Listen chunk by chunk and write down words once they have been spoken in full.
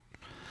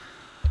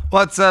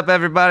What's up,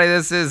 everybody?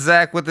 This is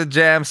Zach with the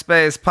Jam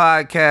Space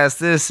Podcast.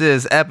 This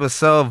is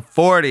episode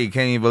 40.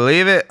 Can you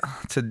believe it?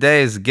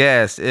 Today's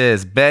guest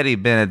is Betty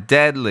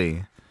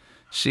Benededli.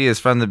 She is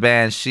from the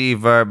band She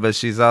Verb, but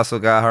she's also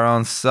got her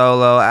own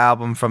solo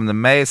album from the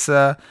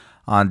Mesa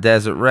on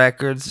Desert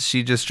Records.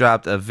 She just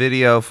dropped a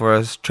video for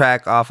a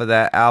track off of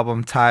that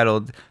album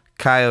titled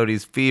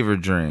Coyote's Fever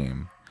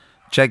Dream.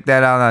 Check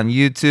that out on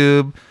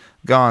YouTube.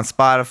 Go on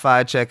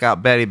Spotify, check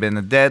out Betty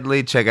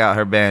Benededli, check out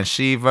her band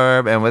She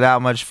Verb, and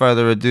without much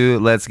further ado,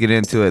 let's get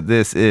into it.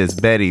 This is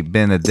Betty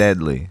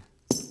Benededli.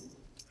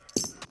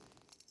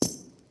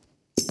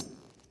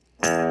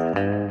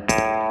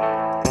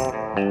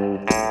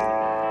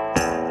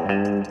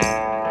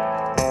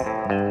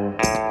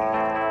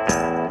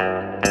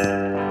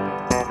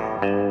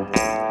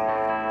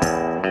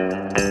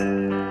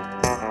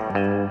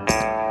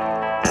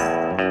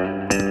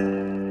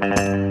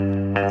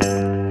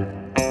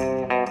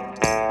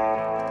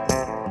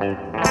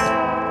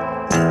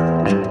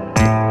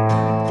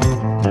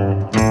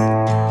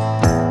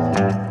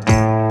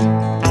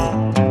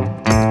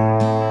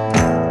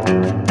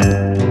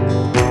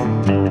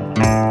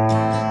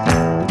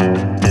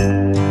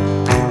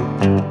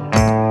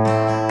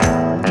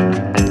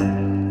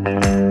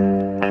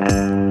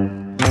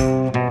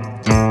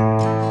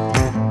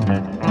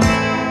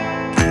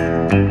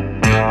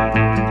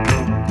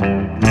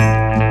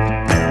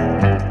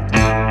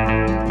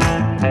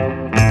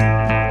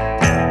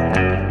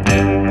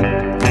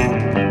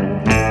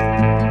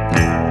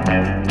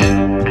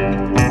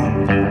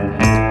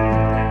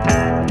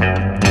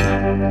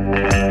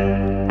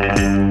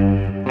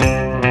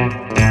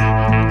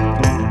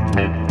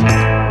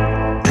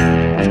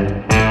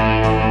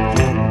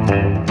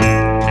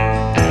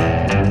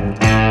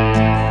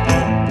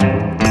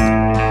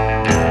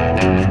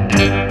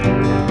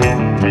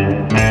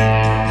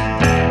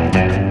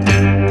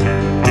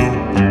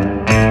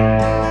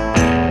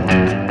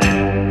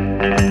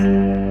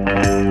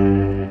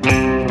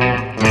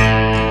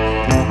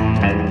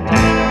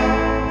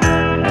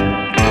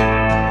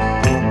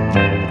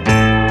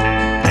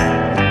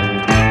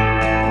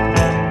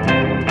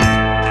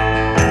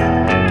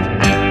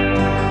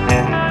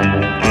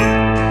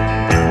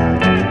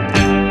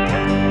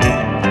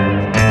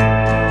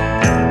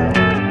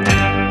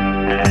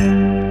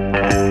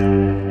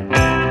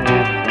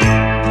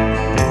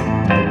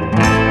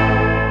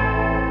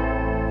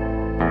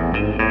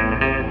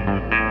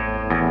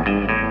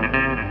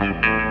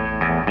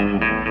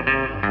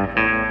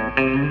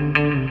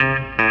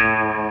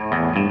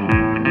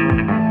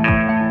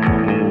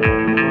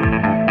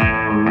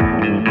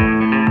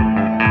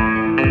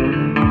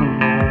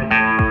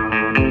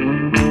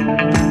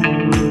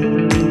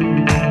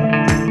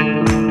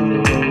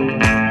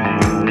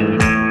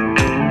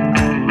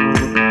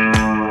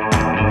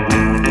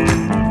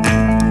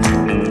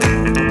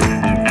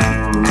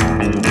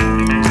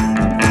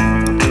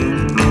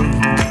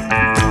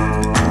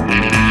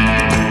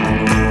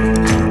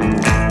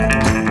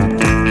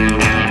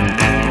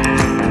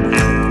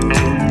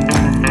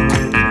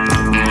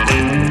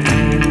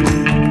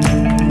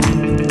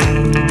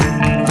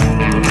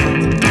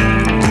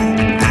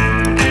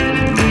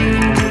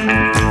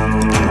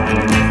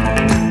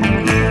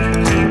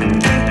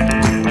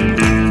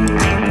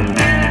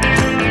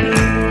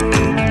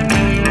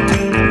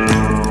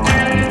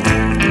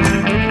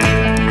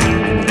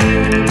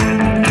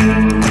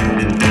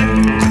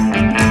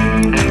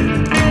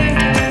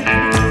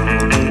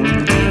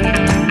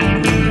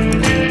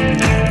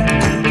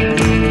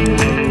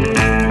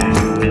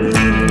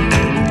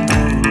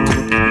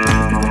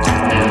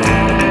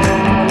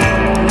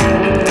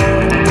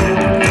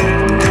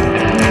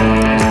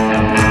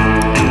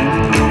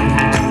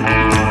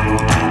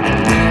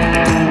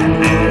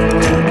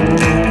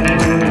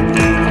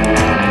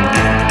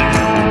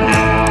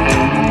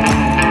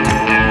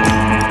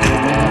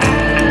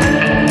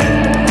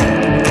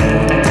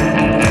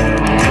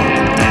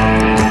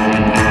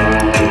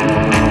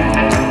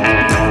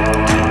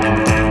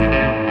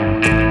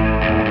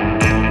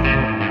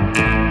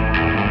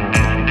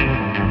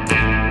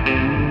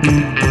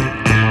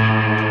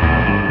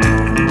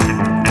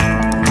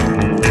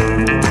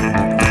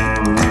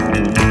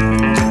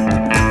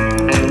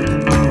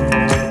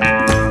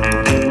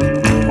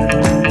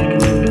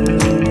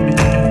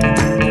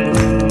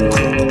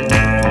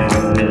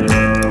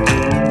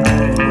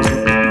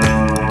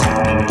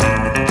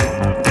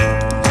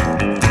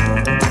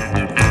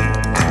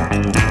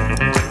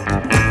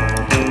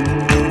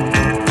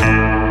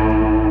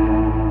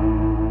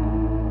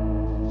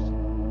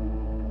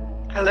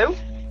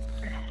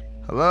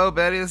 Hello,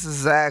 Betty. This is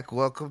Zach.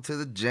 Welcome to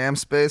the Jam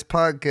Space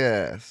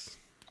Podcast.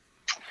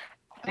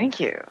 Thank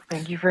you.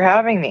 Thank you for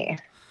having me.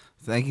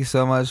 Thank you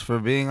so much for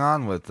being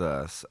on with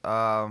us.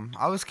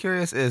 I was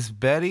curious, is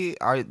Betty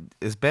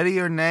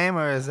your name,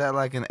 or is that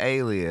like an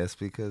alias?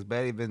 Because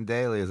Betty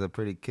Benededli is a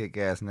pretty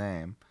kick-ass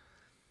name.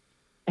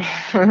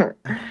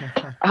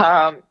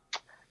 um,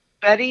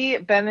 Betty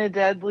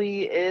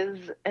Benededli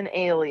is an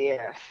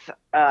alias.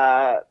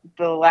 The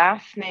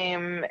last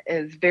name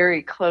is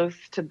very close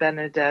to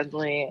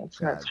Benededli. It's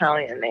an Gotcha.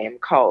 Italian name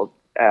called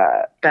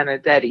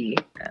Benedetti.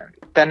 And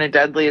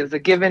Benededli is a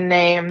given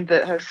name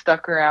that has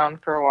stuck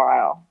around for a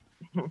while.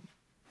 Gotcha.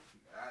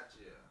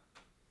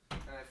 And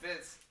if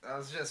it's, I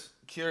was just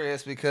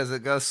curious because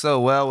it goes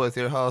so well with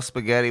your whole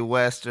spaghetti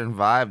western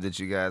vibe that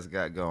you guys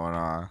got going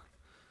on.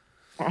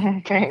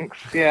 Thanks.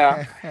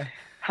 Yeah.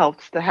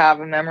 Helps to have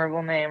a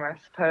memorable name, I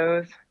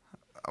suppose.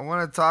 I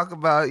want to talk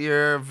about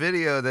your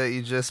video that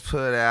you just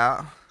put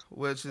out,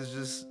 which is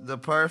just the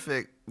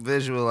perfect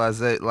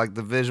visualization, like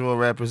the visual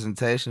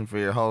representation for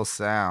your whole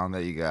sound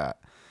that you got.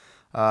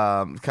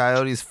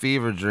 Coyote's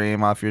Fever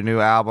Dream off your new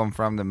album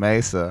From the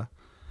Mesa.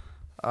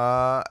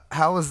 How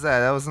was that?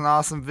 That was an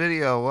awesome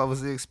video. What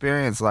was the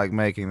experience like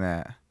making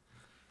that?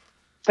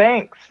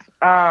 Thanks.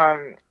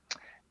 Man,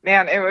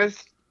 it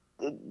was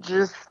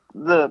just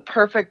the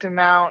perfect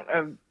amount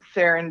of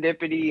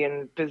serendipity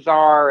and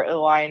bizarre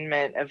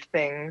alignment of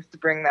things to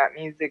bring that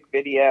music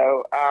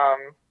video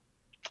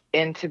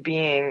into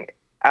being.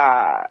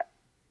 I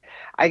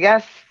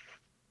guess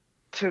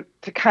to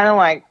kind of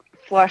like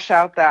flesh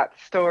out that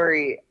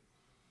story,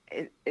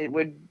 it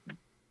would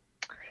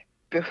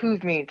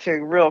behoove me to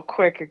real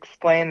quick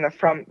explain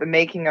the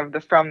making of the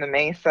From the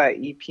Mesa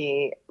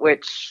EP,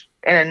 which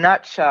in a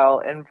nutshell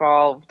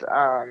involved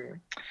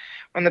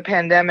when the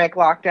pandemic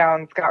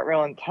lockdowns got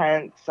real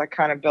intense. I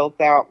kind of built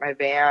out my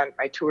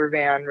tour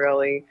van,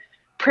 really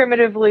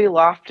primitively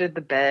lofted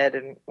the bed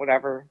and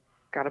whatever,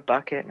 got a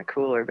bucket and a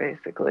cooler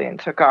basically, and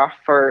took off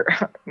for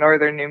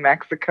northern New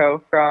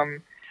Mexico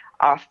from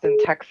Austin,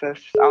 Texas.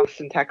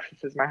 Austin,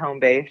 Texas is my home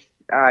base,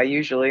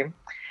 usually,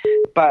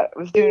 but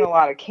was doing a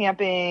lot of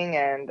camping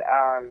and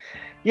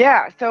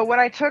yeah. So when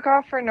I took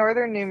off for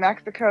northern New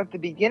Mexico at the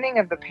beginning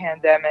of the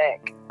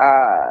pandemic,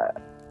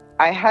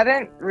 I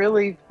hadn't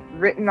really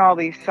written all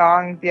these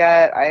songs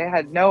yet. I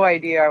had no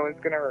idea I was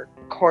going to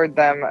record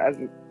them as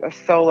a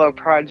solo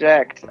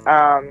project.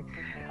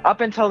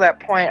 Up until that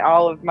point,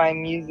 all of my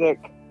music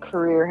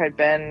career had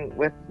been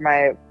with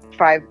my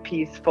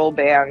 5-piece full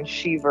band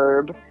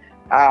She-Verb,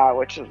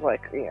 which is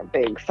like,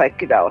 big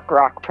psychedelic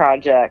rock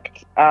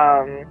project.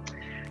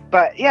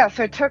 But yeah,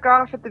 so I took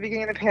off at the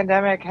beginning of the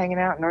pandemic, hanging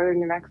out in northern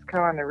New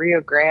Mexico on the Rio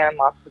Grande,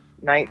 lots of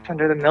nights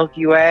under the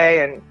Milky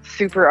Way, and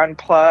super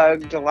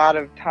unplugged, a lot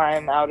of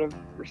time out of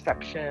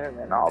reception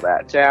and all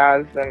that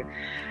jazz. And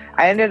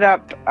I ended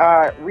up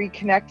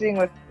reconnecting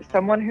with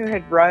someone who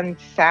had run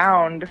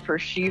sound for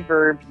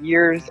She-Verb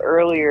years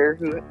earlier,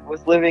 who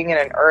was living in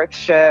an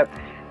Earthship,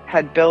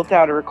 had built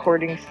out a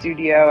recording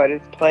studio at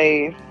his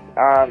place,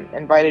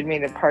 invited me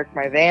to park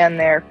my van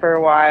there for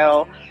a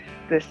while.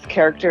 This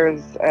character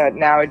is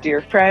now a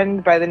dear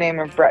friend by the name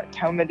of Brett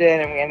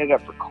Tomedin, and we ended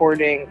up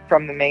recording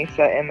From the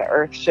Mesa in the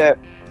Earthship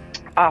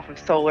off of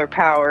solar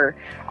power.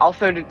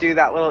 Also, to do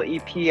that little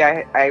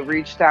EP, I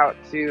reached out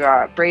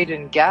to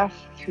Braden Guest,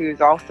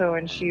 who's also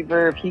in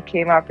She-Verb. He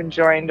came up and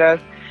joined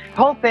us. The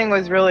whole thing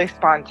was really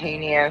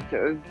spontaneous.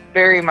 It was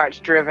very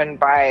much driven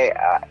by,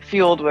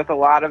 fueled with a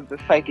lot of the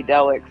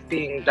psychedelics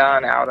being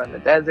done out in the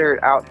desert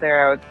out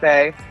there, I would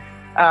say.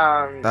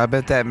 I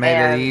bet that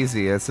made it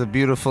easy. It's a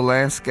beautiful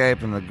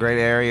landscape and a great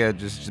area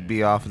just to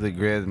be off of the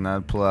grid and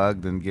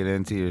unplugged and get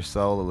into your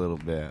soul a little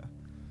bit.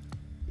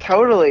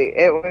 Totally.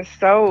 It was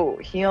so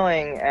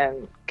healing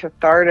and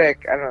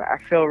cathartic, and I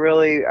feel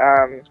really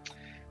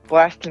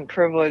blessed and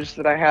privileged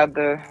that I had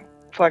the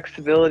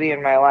flexibility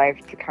in my life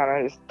to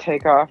kind of just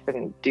take off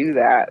and do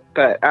that.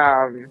 But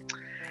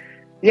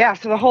yeah,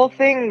 so the whole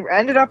thing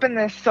ended up in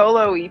this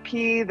solo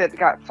EP that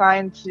got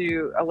signed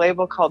to a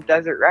label called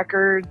Desert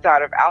Records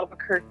out of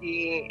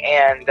Albuquerque,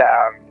 and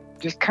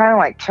just kind of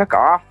like took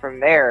off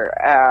from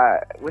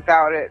there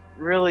without it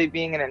really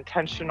being an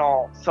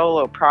intentional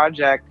solo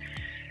project.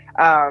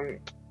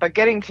 But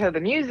getting to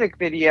the music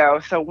video,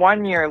 so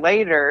 1 year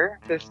later,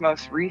 this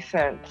most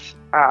recent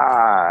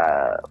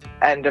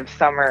end of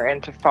summer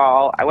into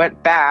fall, I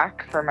went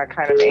back for my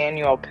kind of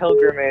annual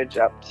pilgrimage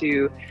up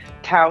to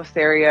Taos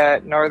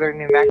area, northern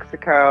New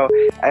Mexico,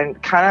 and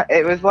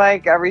it was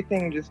like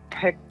everything just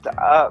picked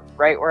up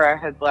right where I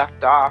had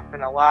left off,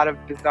 and a lot of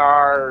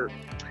bizarre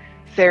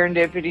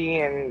serendipity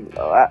and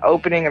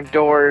opening of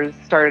doors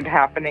started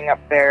happening up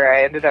there.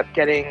 I ended up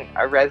getting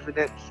a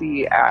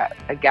residency at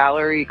a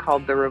gallery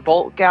called the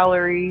Revolt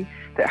Gallery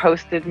that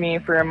hosted me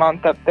for a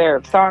month up there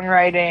of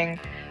songwriting.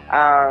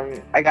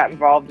 I got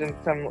involved in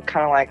some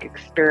kind of like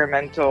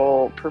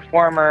experimental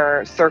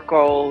performer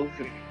circles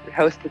and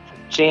hosted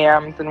some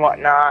jams and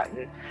whatnot.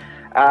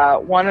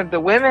 And one of the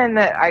women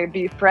that I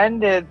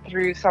befriended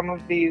through some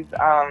of these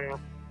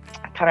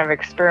kind of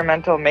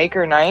experimental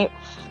maker nights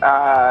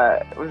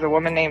was a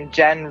woman named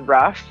Jen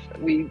Ruff.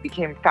 We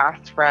became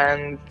fast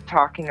friends,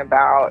 talking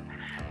about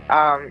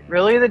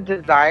really the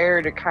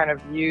desire to kind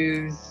of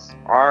use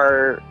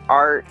our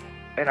art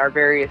and our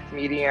various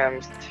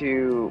mediums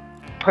to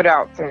put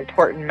out some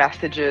important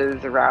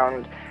messages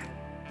around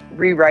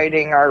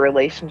rewriting our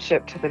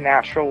relationship to the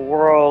natural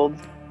world,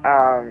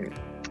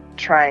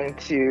 trying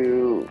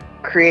to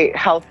create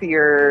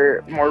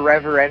healthier, more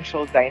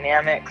reverential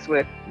dynamics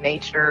with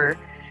nature,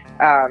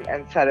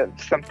 instead of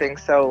something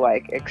so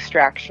like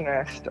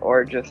extractionist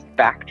or just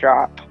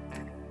backdrop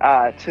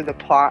to the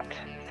plot,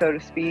 so to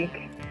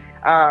speak.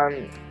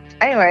 Um,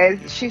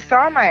 Anyways, she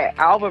saw my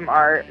album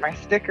art, my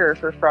sticker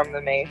for From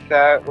the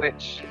Mesa,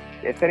 which,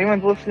 if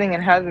anyone's listening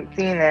and hasn't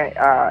seen it,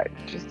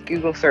 just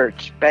Google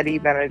search Betty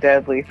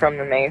Benedetti From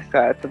the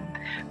Mesa. It's a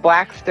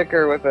black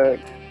sticker with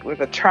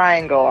a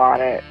triangle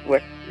on it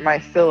with my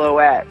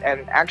silhouette,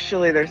 and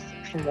actually there's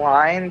some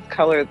lines,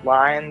 colored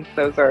lines.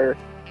 Those are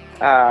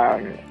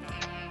um,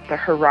 the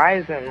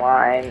horizon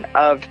line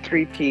of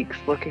Three Peaks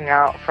looking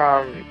out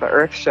from the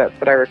Earthship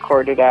that I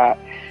recorded at,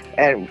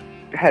 and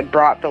had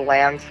brought the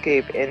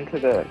landscape into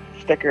the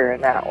sticker in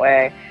that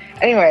way.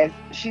 Anyways,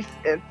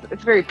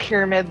 it's very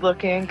pyramid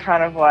looking,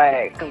 kind of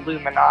like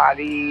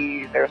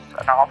Illuminati. There's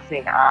an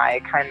all-seeing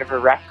eye kind of a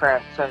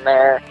reference in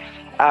there.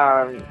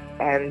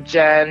 And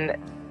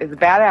Jen is a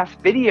badass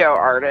video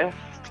artist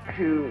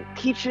who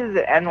teaches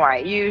at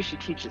NYU. She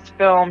teaches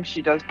film.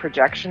 She does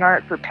projection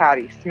art for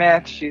Patti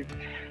Smith. She's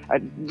a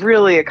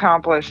really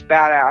accomplished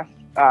badass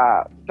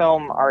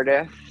film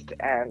artist,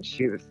 and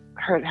she was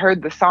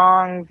heard the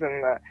songs,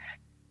 and the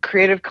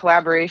creative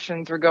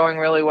collaborations were going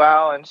really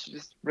well, and she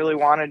just really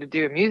wanted to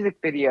do a music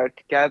video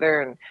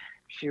together. And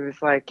she was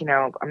like,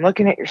 I'm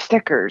looking at your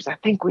stickers. I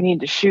think we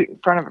need to shoot in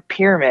front of a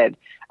pyramid.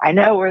 I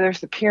know where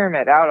there's a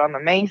pyramid out on the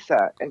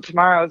mesa, and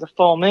tomorrow is a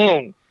full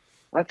moon.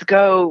 Let's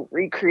go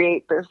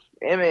recreate this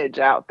image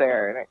out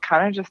there. And it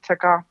kind of just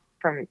took off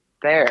from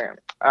there.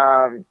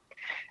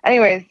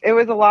 Anyways, it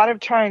was a lot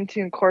of trying to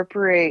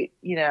incorporate,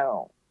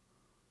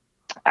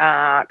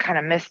 kind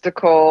of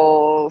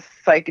mystical,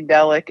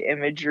 psychedelic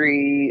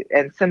imagery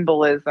and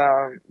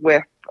symbolism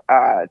with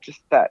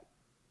just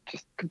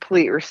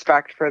complete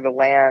respect for the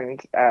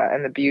land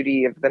and the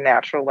beauty of the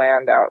natural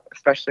land out,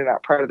 especially in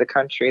that part of the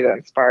country that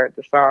inspired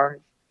the songs.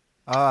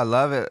 Oh, I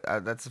love it.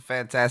 That's a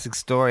fantastic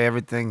story.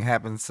 Everything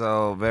happened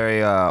so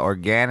very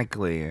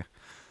organically.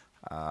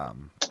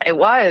 Um,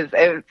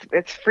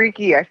 It's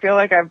freaky. I feel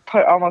like I've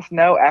put almost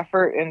no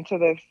effort into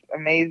this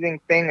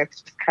amazing thing.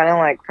 It's just kind of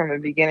like from the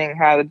beginning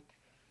had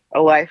a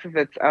life of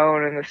its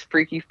own, and this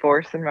freaky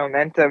force and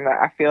momentum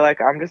that I feel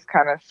like I'm just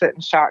kind of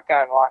sitting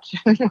shotgun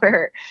watching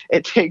where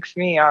it takes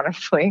me,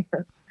 honestly.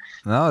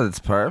 no, it's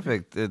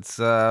perfect. It's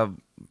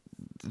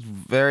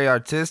very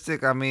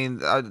artistic. I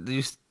mean,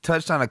 you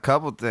touched on a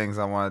couple things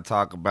I want to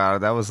talk about.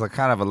 That was like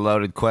kind of a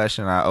loaded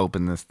question I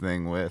opened this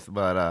thing with,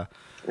 but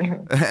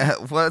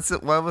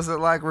what was it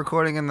like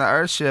recording in the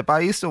Earthship?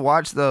 I used to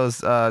watch those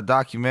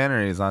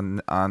documentaries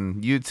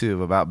on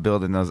YouTube about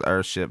building those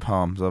Earthship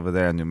homes over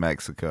there in New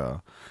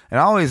Mexico, and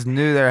I always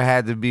knew there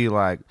had to be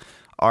like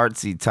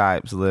artsy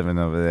types living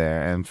over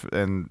there.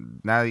 And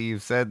now that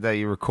you've said that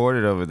you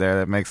recorded over there,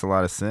 that makes a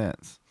lot of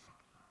sense.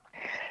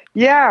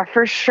 Yeah,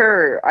 for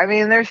sure. I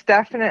mean, there's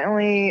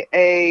definitely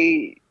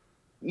a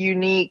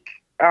unique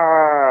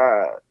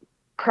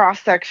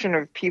cross section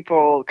of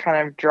people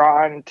kind of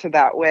drawn to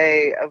that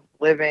way of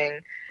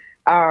living.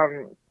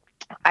 Um,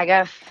 I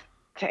guess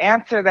to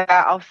answer that,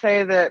 I'll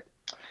say that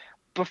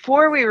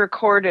before we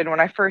recorded, when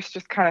I first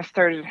just kind of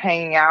started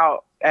hanging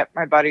out at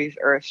my buddy's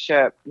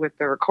Earthship with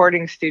the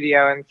recording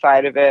studio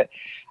inside of it,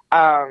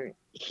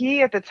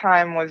 he at the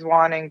time was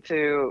wanting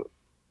to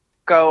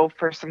go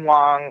for some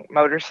long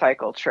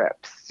motorcycle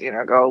trips,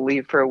 go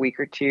leave for a week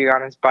or two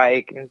on his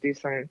bike and do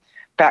some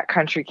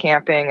backcountry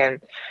camping.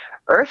 And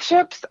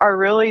Earthships are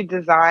really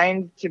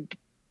designed to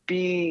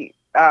be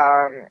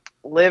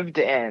lived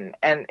in.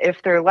 And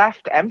if they're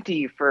left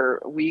empty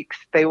for weeks,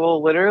 they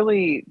will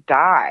literally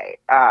die.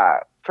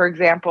 For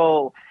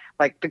example,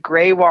 like the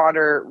gray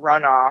water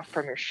runoff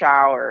from your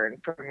shower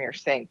and from your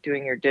sink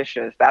doing your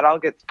dishes, that all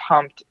gets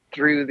pumped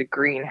through the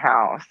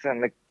greenhouse.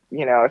 And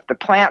if the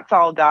plants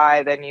all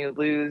die, then you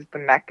lose the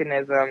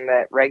mechanism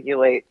that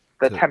regulates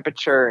the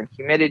temperature and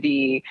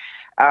humidity.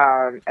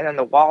 And then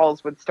the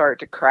walls would start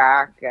to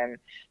crack. And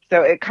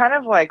so it kind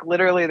of like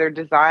literally they're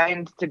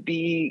designed to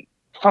be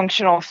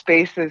functional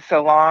spaces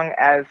so long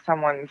as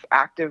someone's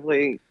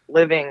actively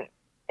living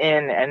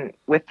in and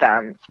with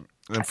them.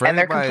 And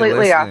they're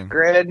completely off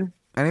grid.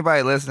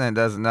 Anybody listening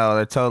doesn't know,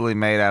 they're totally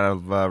made out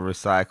of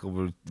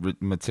recycled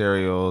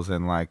materials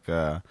and like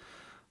I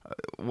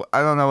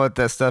don't know what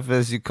that stuff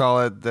is you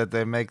call it that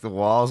they make the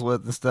walls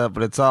with and stuff,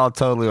 but it's all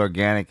totally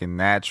organic and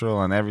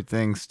natural, and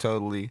everything's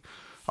totally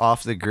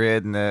off the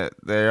grid, and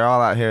they're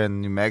all out here in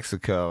New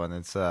Mexico, and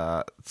it's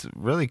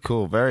really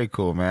cool, very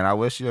cool, man. I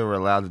wish you were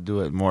allowed to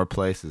do it in more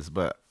places,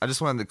 but I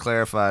just wanted to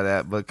clarify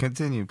that. But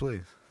continue,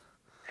 please.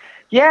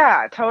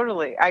 Yeah,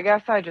 totally. I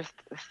guess I just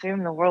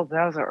assume the world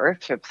knows what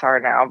Earthships are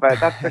now, but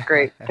that's a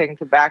great thing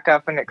to back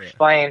up and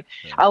explain.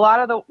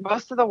 Yeah.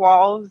 Most of the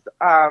walls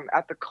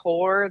at the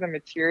core, the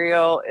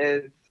material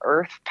is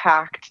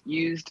earth-packed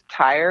used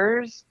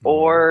tires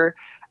or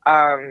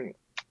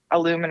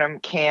aluminum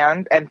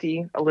cans,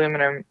 empty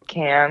aluminum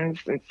cans.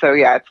 And so,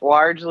 yeah, it's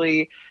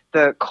largely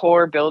the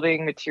core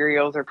building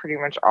materials are pretty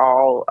much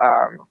all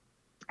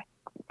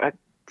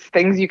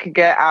things you could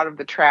get out of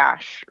the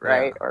trash, Yeah.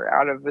 right, or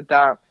out of the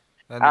dump.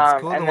 And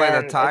it's cool the And way the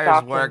then it's tires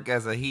often work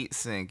as a heat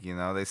sink.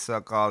 They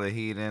suck all the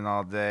heat in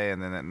all day,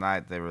 and then at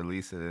night they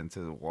release it into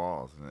the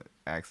walls, and it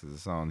acts as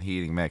its own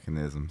heating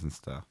mechanisms and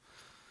stuff.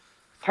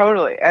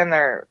 totally, and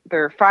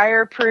they're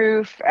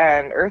fireproof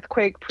and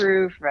earthquake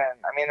proof, and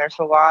I mean, there's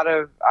a lot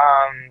of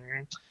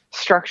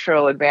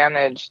structural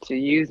advantage to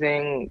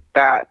using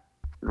that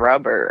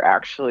rubber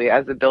actually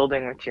as a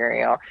building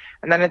material.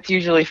 And then it's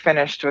usually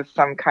finished with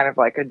some kind of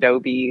like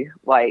adobe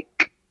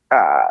like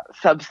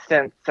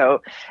substance,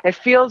 so it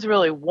feels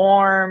really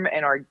warm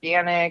and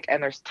organic,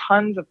 and there's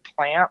tons of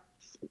plants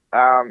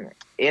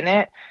in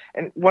it.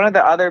 And one of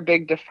the other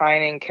big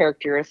defining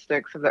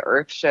characteristics of the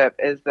Earthship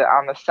is that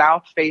on the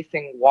south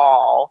facing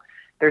wall,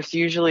 there's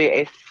usually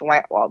a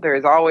slant, well,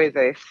 there's always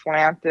a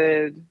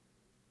slanted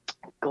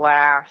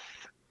glass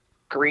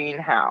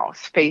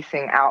greenhouse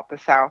facing out the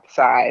south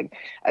side.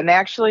 And they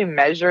actually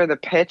measure the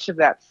pitch of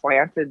that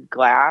slanted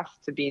glass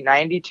to be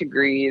 90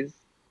 degrees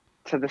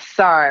to the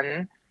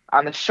sun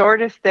on the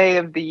shortest day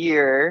of the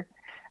year,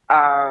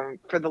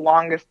 for the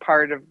longest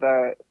part of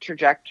the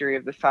trajectory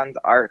of the sun's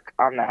arc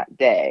on that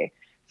day.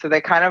 So they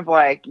kind of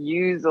like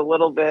use a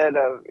little bit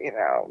of,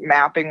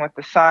 mapping with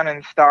the sun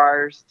and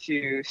stars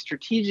to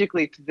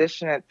strategically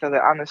position it so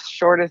that on the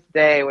shortest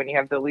day when you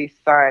have the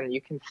least sun,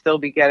 you can still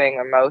be getting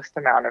the most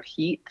amount of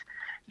heat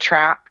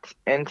trapped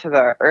into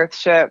the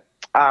Earthship.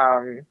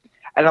 And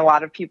a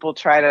lot of people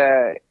try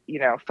to,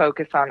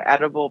 focus on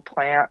edible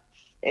plants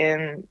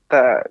in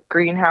the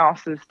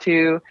greenhouses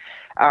too.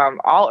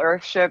 All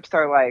Earthships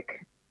are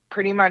like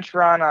pretty much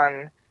run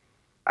on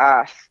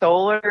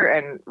solar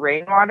and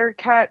rainwater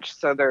catch,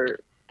 so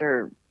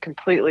they're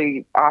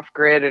completely off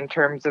grid in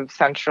terms of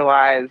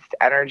centralized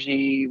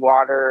energy,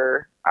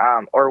 water,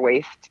 or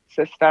waste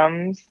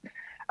systems.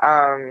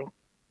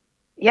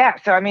 Yeah,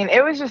 so I mean,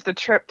 it was just a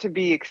trip to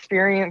be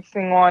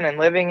experiencing one and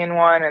living in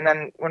one. And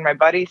then when my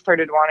buddy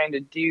started wanting to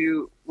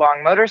do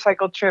long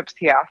motorcycle trips,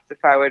 he asked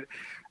if I would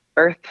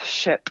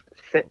Earthship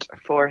sit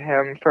for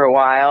him for a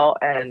while,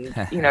 and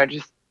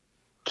just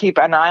keep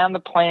an eye on the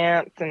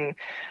plants and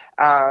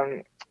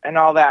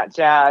all that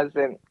jazz.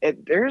 And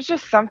there's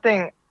just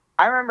something.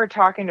 I remember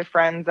talking to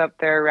friends up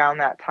there around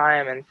that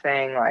time and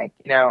saying like,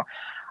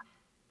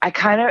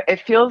 it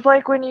feels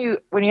like when you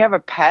have a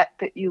pet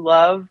that you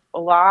love a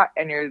lot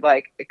and you're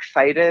like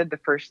excited the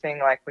first thing,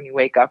 like when you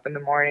wake up in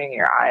the morning,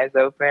 your eyes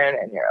open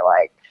and you're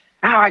like,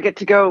 oh, I get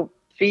to go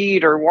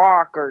feed or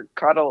walk or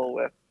cuddle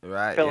with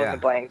Right, fill in the yeah.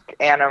 blank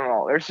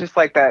animal. There's just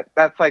like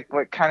that's like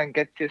what kind of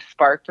gets you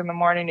sparked in the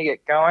morning to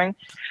get going.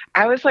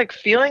 I was like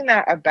feeling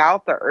that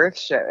about the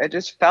Earthship. It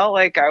just felt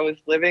like I was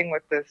living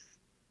with this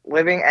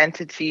living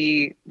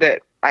entity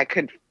that I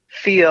could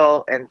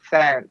feel and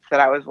sense, that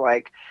I was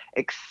like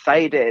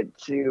excited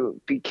to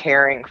be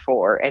caring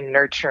for and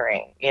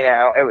nurturing.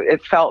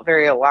 It felt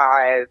very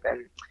alive,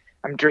 and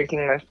I'm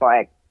drinking this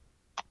like,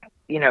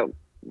 you know,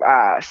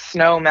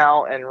 snow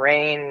melt and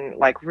rain,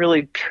 like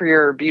really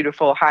pure,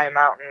 beautiful high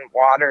mountain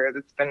water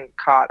that's been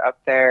caught up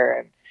there,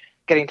 and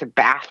getting to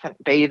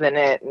bathe in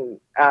it. And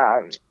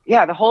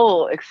yeah, the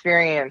whole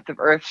experience of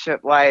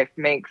Earthship life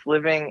makes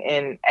living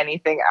in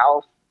anything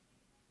else,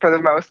 for the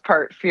most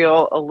part,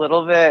 feel a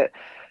little bit,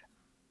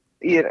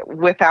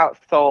 without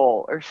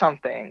soul or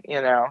something,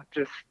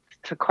 just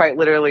to quite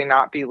literally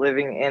not be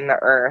living in the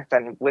earth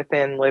and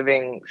within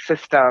living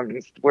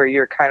systems where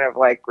you're kind of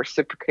like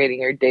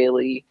reciprocating your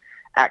daily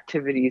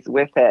activities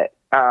with it.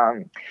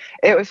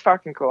 It was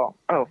fucking cool.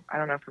 Oh, I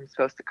don't know if I'm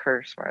supposed to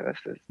curse where this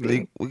is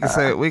being. We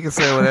can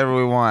say whatever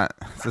we want.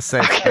 It's a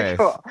safe Okay, space.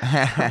 cool.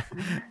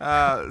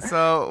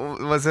 So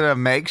was it a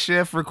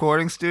makeshift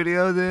recording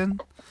studio then?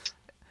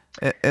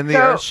 In the So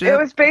Earthship? it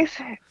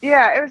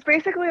was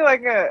basically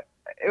like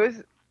it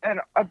was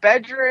a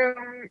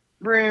bedroom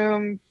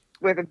room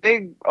with a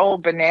big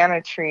old banana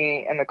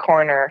tree in the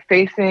corner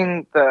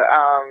facing the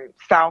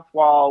south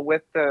wall,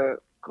 with the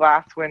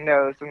glass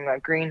windows and the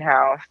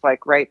greenhouse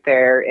like right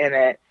there in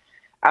it.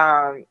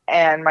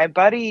 And my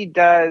buddy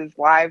does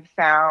live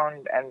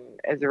sound and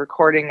is a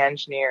recording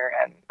engineer,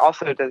 and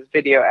also does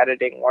video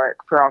editing work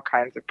for all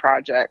kinds of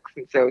projects.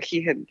 And so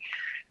he had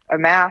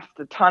amassed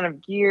a ton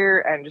of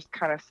gear and just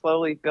kind of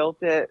slowly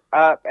built it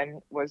up,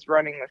 and was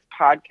running this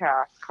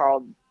podcast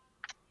called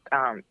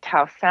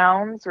Tao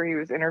Sounds, where he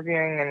was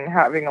interviewing and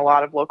having a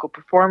lot of local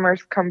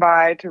performers come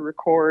by to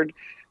record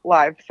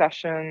live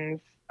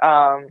sessions.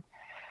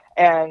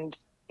 And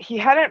he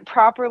hadn't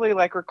properly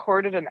like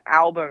recorded an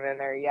album in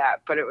there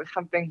yet, but it was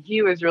something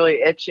he was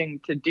really itching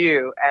to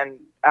do. And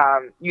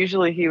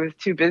usually he was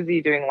too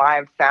busy doing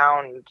live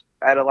sound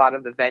at a lot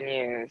of the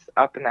venues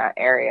up in that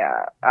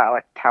area,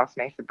 like Taos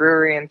Mesa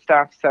Brewery and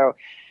stuff. So,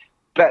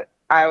 but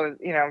I was,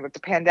 with the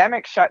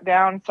pandemic shut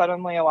down,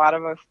 suddenly a lot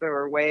of us that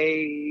were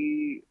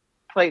way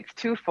plates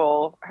too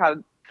full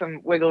had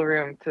some wiggle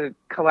room to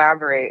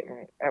collaborate.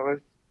 And it was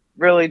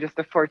really just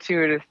a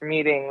fortuitous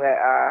meeting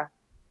that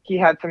he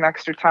had some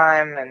extra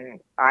time and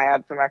I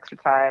had some extra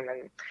time.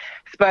 And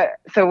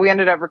so we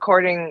ended up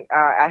recording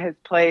at his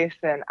place.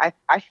 And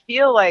I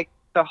feel like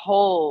the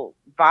whole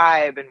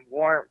vibe and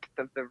warmth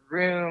of the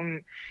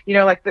room. You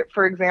know, like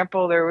for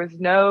example, there was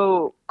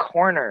no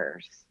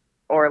corners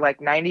or like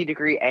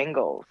 90-degree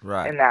angles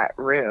Right. in that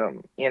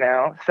room, you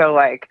know? So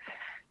like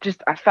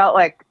just I felt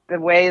like the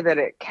way that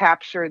it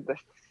captured the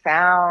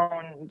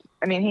sound.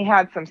 I mean, he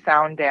had some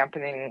sound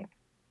dampening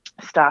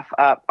stuff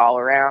up all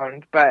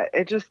around, but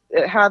it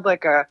had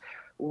like a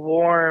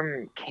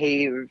warm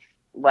cave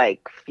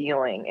like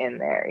feeling in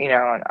there, you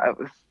know, and it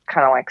was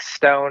kind of like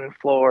stone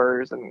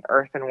floors and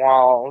earthen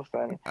walls,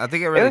 and I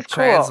think it it really was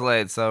cool.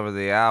 translates over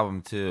the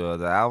album too.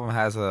 The album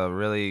has a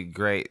really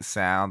great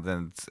sound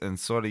and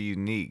sort of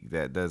unique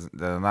that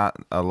not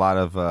a lot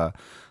of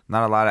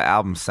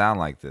albums sound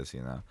like this,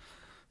 you know.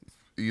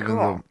 Even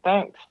Cool. the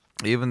Thanks.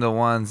 even the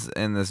ones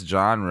in this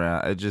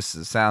genre, it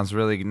sounds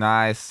really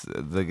nice.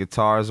 The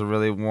guitars are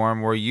really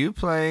warm. Were you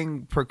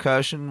playing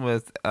percussion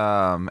with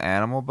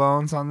Animal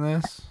Bones on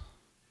this?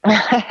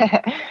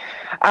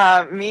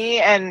 Me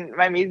and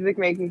my music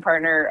making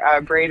partner,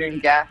 Braden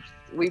Guest,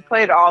 we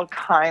played all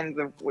kinds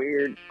of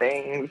weird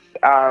things.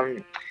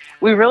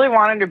 We really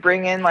wanted to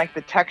bring in like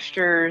the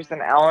textures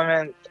and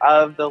elements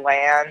of the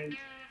land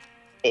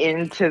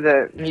into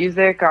the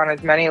music on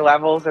as many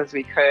levels as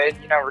we could.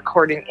 You know,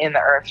 recording in the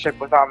Earthship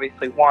was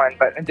obviously one,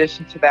 but in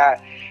addition to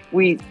that,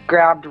 we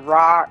grabbed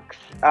rocks.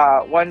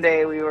 One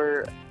day we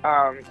were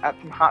at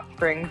some hot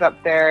springs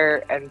up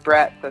there, and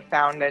Brett, the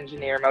sound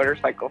engineer,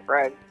 motorcycle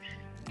friend,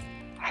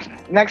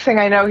 next thing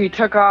I know, he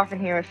took off and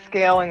he was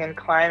scaling and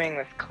climbing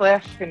this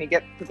cliff, and he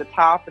gets to the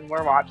top and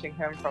we're watching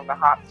him from the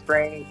hot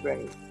springs,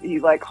 and he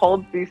like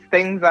holds these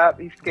things up.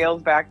 He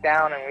scales back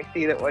down and we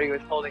see that what he was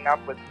holding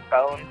up was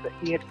bones that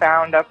he had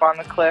found up on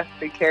the cliff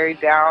he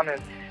carried down,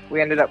 and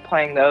we ended up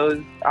playing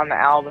those on the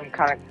album,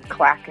 kind of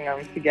clacking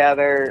them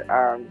together.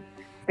 I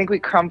think we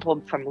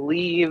crumpled some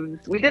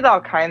leaves. We did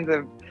all kinds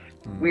of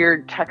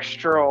weird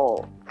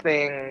textural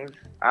things.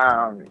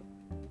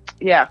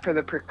 Yeah, for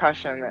the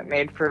percussion that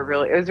made for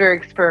it was very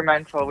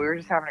experimental. We were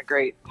just having a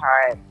great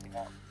time, you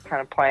know,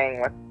 kind of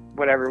playing with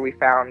whatever we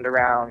found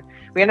around.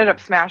 We ended up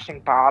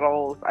smashing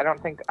bottles. I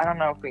don't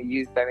know if we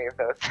used any of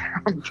those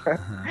sounds.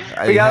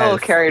 We got a little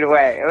carried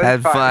away. It was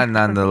had fun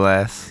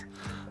nonetheless.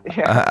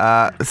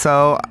 Yeah.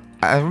 So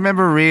I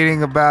remember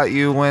reading about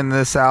you when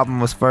this album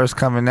was first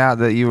coming out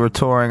that you were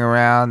touring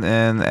around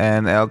in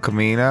El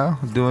Camino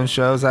doing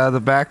shows out of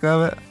the back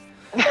of it.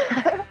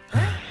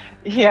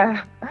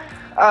 Yeah.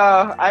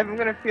 I'm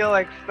gonna feel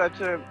like such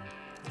a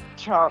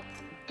chump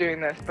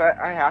doing this, but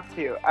I have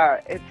to.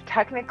 It's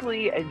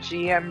technically a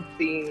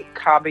GMC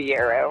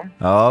Caballero.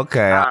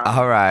 Okay,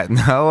 all right,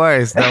 no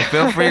worries. No,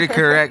 feel free to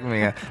correct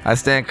me. I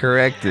stand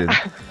corrected.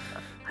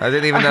 I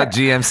didn't even know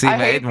GMC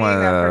made one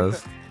of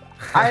those.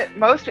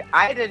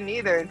 I didn't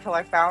either until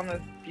I found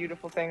this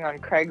beautiful thing on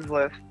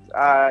Craigslist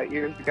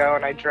years ago,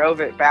 and I drove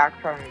it back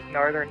from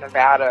northern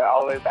Nevada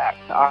all the way back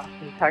to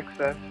Austin,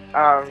 Texas.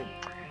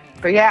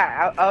 But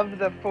yeah, of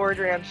the Ford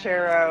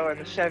Ranchero and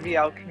the Chevy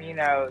El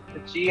Camino, the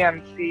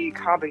GMC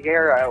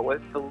Caballero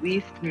was the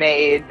least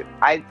made.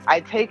 I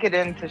take it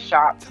into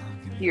shops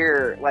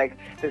here, like,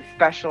 that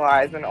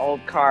specialize in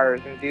old cars,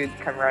 and dudes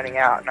come running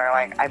out and are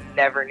like, I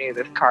never knew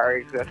this car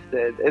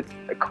existed. It's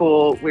a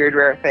cool, weird,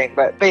 rare thing,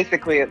 but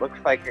basically it looks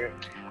like an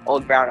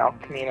old brown El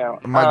Camino.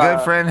 My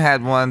good friend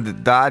had one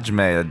that Dodge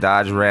made, a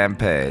Dodge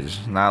Rampage.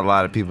 Not a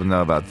lot of people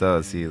know about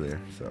those either,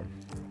 so...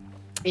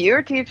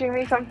 You're teaching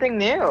me something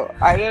new.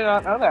 I did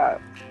not know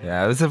that.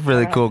 Yeah, it was a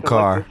really cool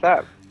car.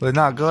 But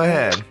no, go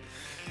ahead.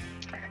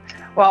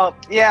 Well,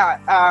 yeah,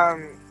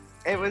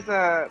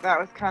 that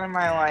was kind of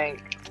my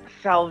like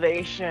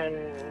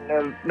salvation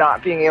of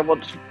not being able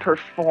to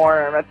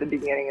perform at the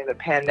beginning of the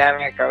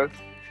pandemic. I was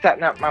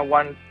setting up my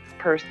one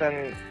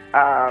person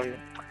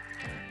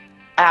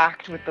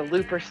act with the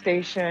looper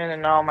station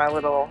and all my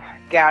little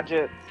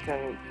gadgets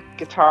and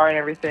guitar and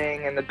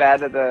everything in the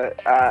bed of the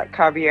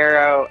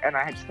Caballero, and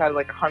I just had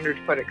like a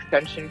 100-foot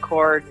extension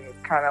cord,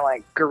 and kind of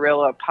like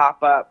guerrilla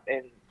pop up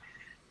in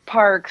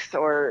parks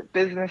or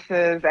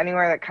businesses,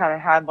 anywhere that kind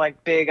of had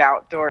like big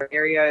outdoor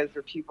areas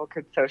where people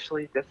could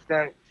socially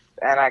distance,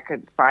 and I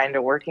could find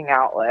a working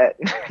outlet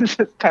and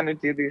just kind of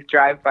do these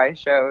drive-by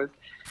shows.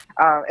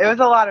 It was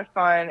a lot of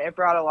fun. It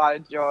brought a lot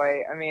of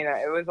joy. I mean,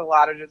 it was a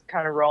lot of just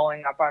kind of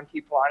rolling up on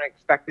people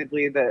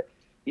unexpectedly that,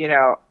 you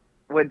know,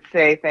 would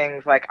say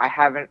things like, I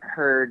haven't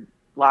heard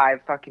live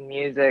fucking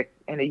music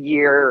in a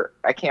year.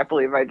 I can't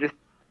believe I just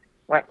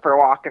went for a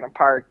walk in a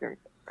park and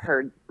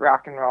heard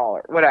rock and roll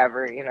or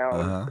whatever, you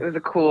know. It was a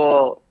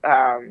cool,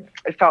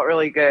 it felt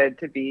really good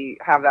to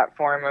have that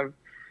form of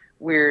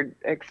weird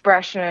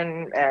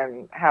expression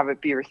and have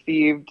it be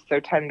received so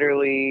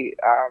tenderly,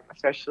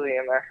 especially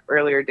in the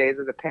earlier days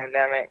of the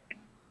pandemic.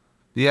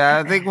 Yeah,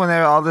 I think when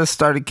all this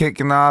started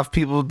kicking off,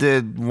 people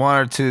did one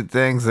or two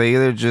things. They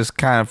either just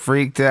kind of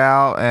freaked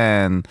out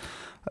and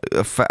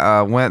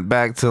went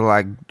back to,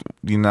 like,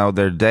 you know,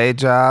 their day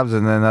jobs,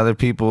 and then other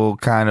people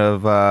kind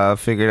of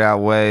figured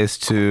out ways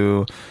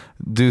to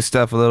do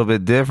stuff a little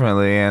bit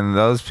differently. And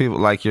those people,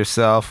 like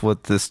yourself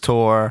with this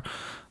tour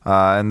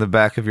in the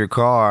back of your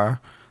car,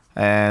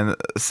 and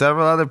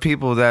several other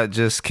people that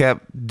just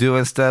kept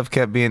doing stuff,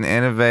 kept being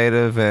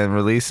innovative and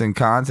releasing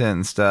content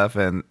and stuff,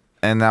 and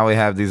now we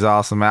have these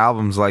awesome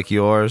albums like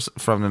yours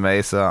from the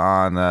Mesa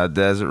on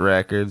Desert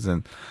Records,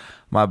 and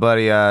my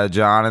buddy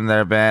John and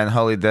their band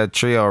Holy Dead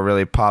Trio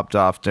really popped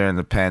off during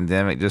the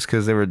pandemic just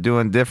because they were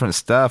doing different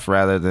stuff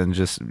rather than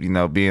just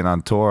being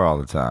on tour all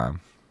the time.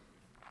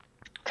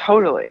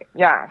 Totally,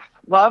 yeah.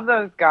 Love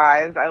those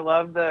guys. I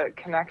love the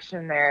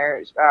connection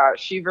there.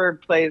 Shiver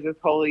plays with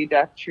Holy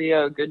Death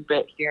Trio a good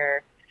bit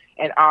here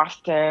in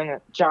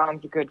Austin.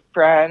 John's a good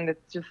friend.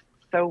 It's just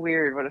so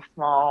weird what a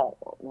small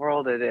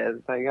world it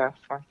is, I guess,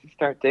 once you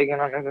start digging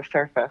under the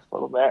surface a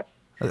little bit.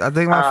 I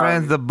think my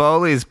friends the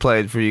Bowleys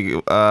played for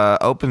you,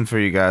 opened for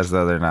you guys the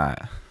other night.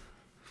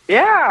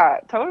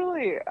 Yeah,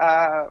 totally.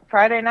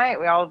 Friday night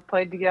we all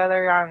played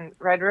together on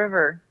Red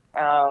River.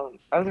 That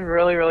was a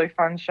really, really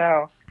fun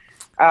show.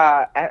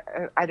 I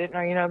didn't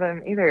know you know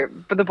them either.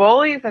 But the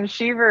Bowleys and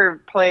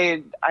Shiver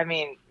played, I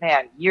mean,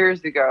 man,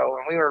 years ago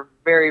when we were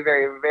very,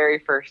 very, very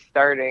first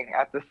starting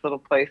at this little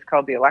place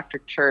called the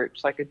Electric Church,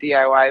 like a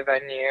DIY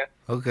venue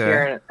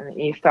here in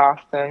East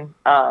Austin.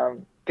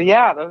 But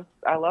yeah,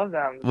 I love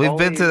them. We've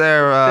been to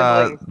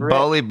their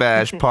Bowley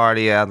Bash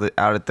party out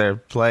at their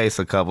place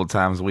a couple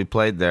times. We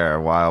played there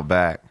a while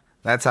back.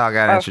 That's how I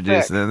got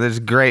introduced to them. There's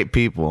great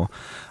people.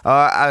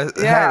 I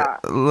had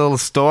a little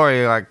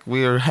story. Like,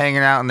 we were hanging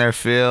out in their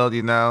field,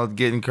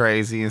 getting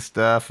crazy and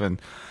stuff. And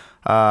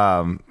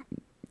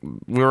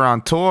we were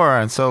on tour.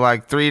 And so,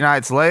 like, 3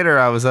 nights later,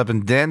 I was up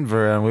in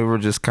Denver. And we were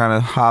just kind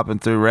of hopping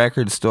through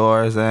record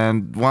stores.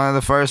 And one of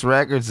the first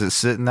records that's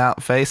sitting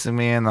out facing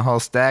me in the whole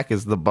stack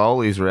is the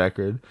Bowleys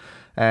record.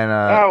 And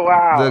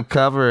the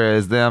cover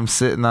is them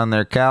sitting on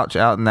their couch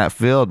out in that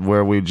field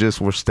where we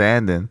just were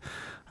standing.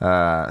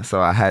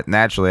 So I had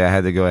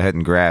to go ahead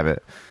and grab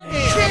it.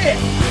 Shit.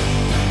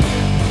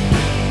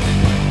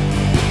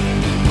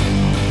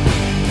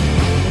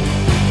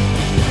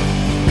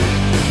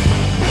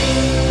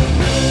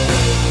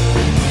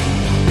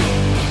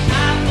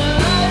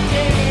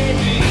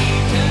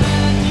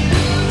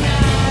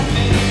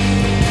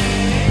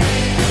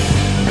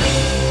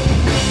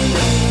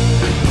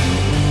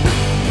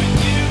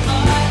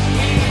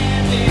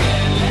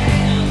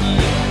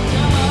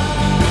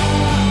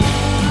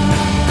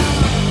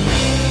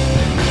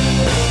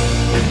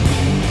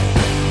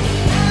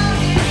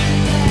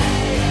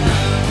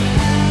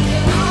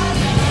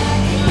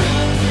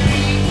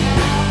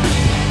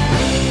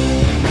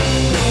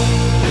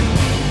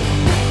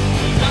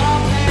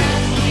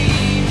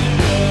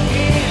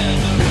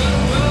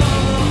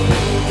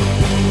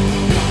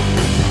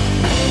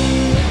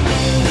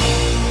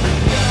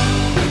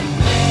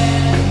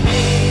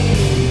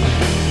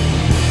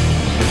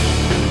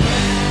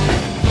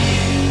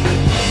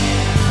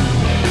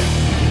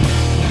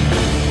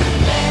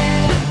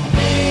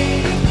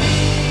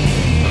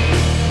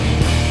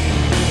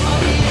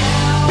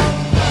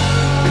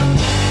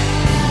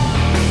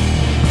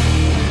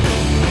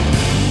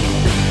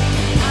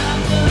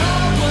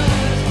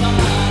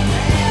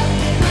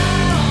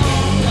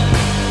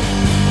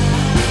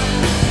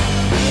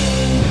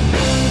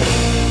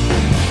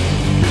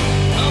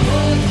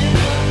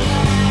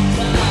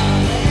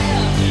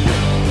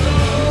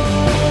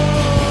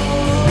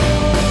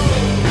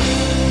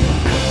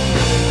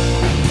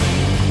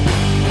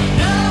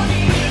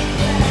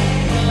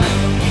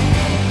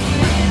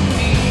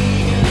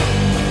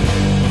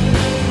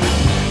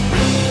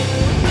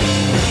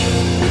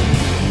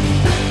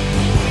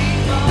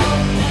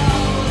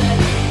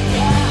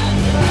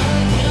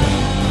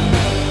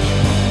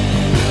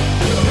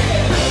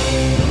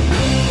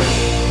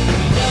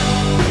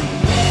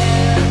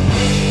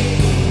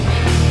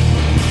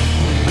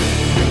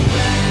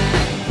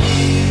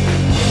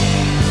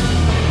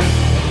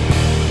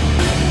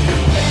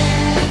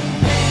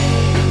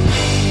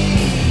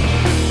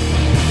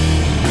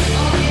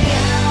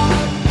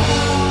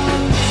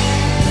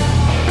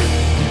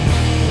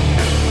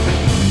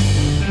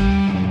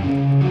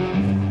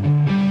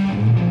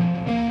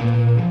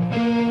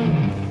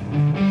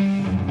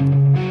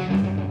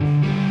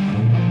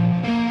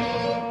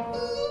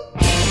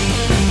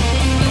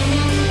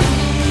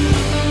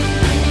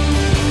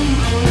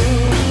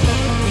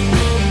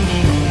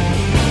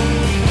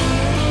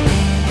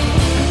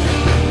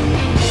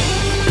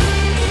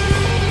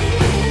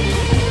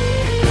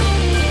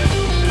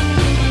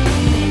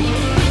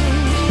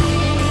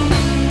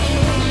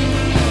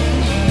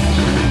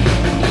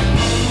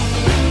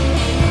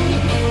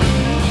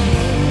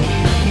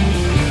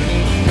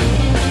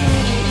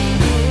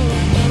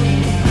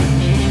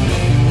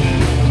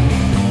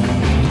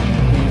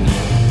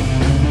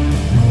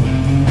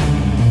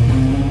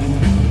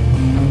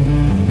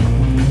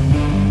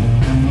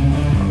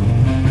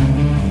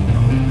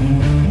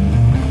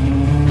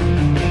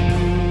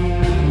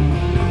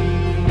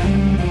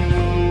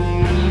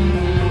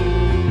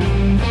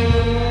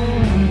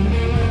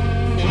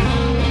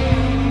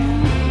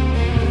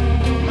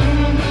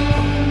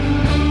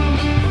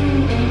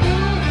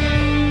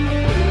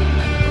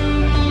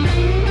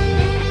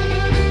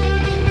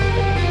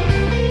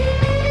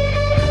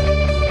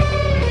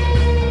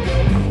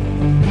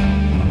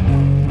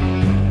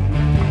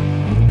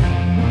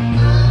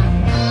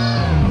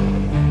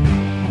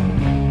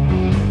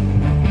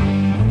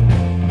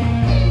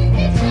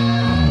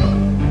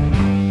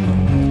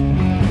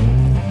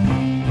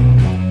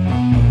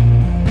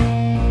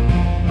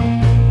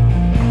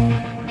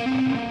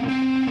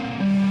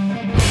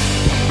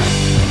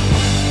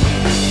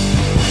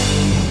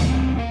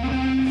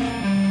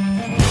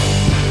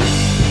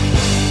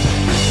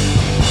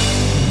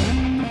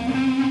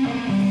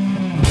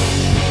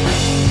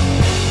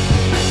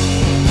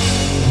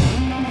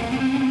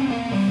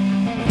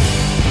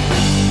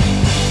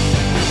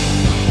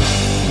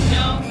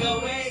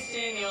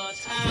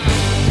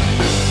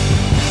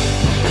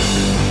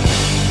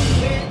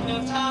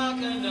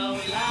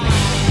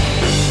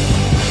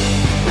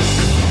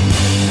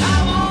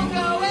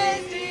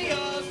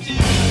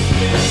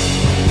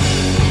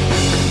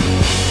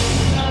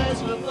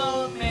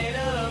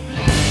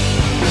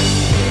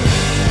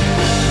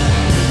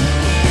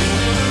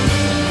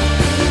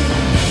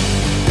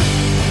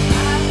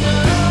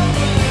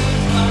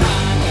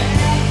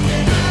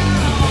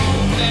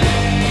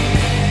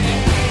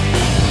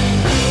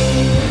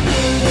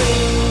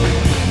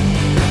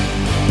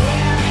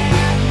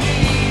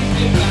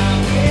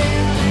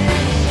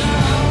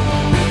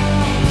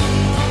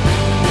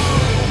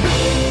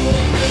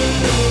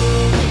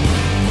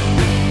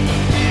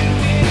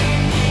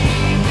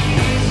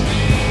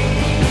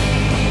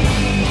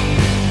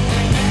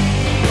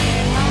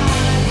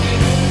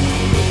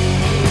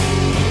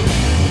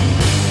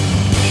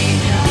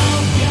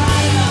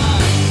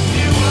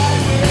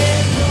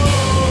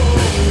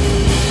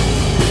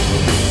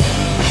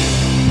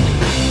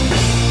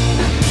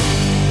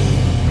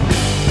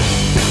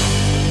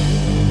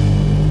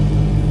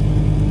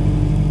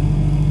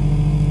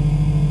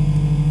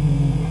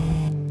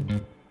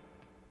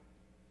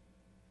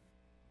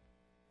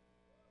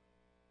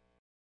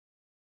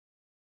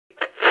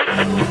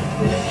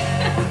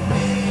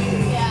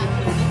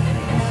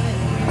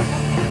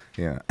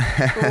 Yeah.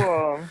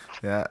 Cool.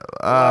 Yeah.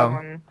 Love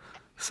when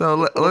So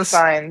little let's.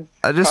 signs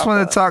I just pop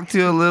want up. to talk to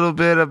you a little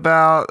bit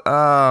about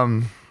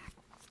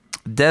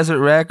Desert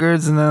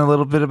Records and then a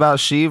little bit about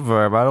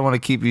She-Verb. I don't want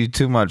to keep you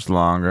too much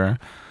longer.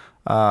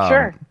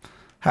 Sure.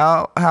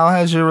 How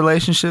has your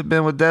relationship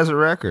been with Desert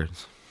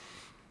Records?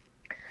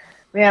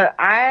 Man,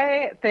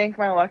 I thank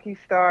my lucky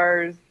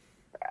stars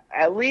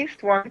at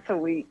least once a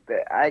week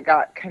that I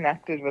got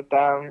connected with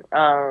them.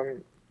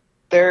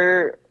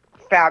 They're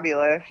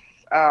fabulous.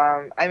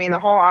 I mean, the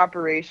whole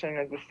operation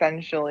is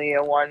essentially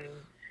a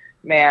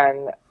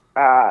one-man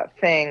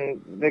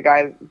thing. The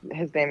guy,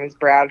 his name is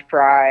Brad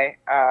Fry,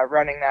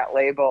 running that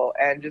label,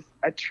 and just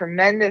a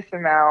tremendous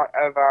amount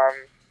of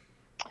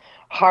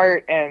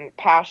heart and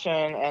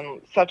passion,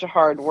 and such a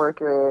hard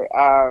worker,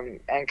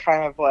 and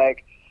kind of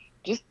like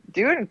just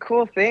doing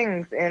cool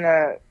things in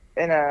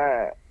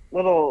a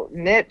little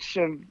niche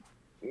of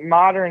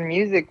modern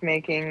music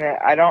making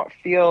that I don't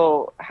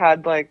feel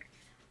had like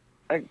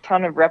a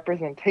ton of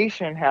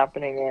representation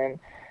happening in.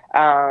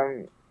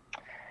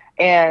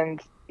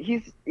 And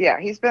he's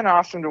been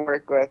awesome to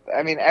work with.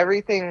 I mean,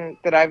 everything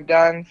that I've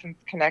done since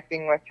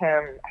connecting with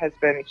him has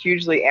been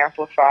hugely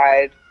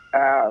amplified,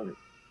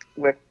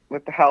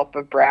 with the help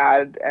of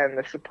Brad and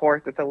the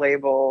support that the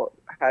label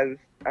has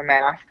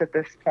amassed at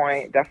this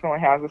point. Definitely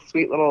has a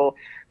sweet little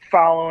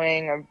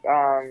following of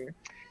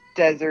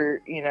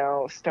desert,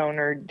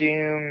 stoner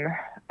doom.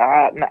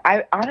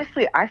 I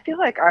honestly, I feel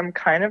like I'm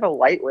kind of a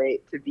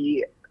lightweight to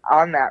be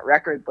on that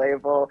record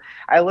label.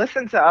 I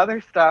listen to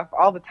other stuff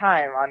all the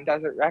time on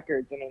Desert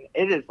Records. I mean,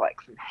 it is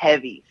like some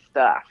heavy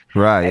stuff.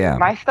 Right. And Yeah.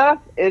 my stuff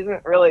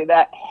isn't really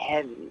that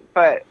heavy,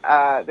 but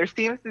there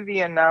seems to be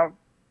enough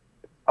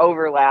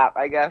overlap,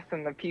 I guess,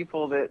 in the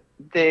people that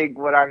dig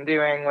what I'm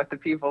doing with the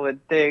people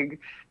that dig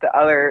the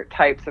other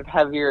types of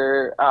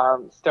heavier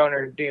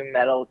stoner doom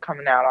metal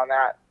coming out on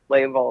that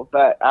label.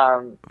 But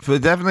So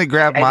it definitely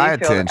grabbed I my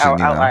do feel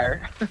attention.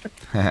 outlier.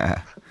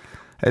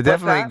 It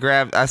definitely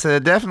grabbed. I said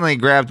it definitely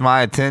grabbed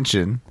my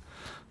attention.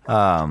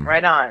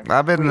 Right on.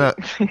 I've been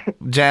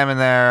jamming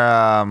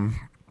their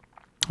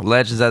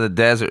Legends of the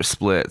Desert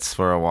splits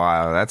for a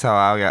while. That's how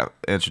I got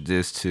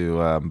introduced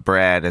to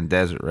Brad and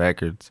Desert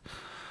Records.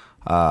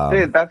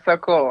 Dude, that's so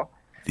cool.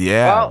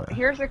 Yeah. Well,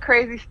 here's a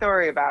crazy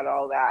story about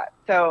all that.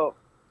 So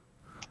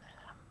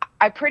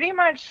I pretty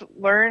much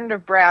learned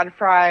of Brad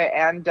Fry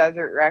and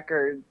Desert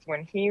Records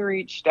when he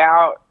reached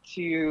out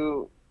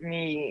to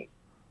me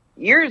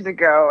years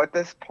ago at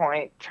this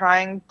point,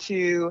 trying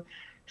to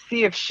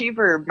see if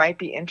She-Verb might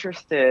be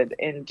interested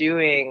in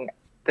doing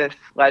this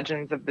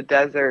Legends of the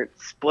Desert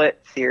split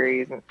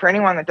series. And for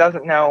anyone that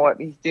doesn't know what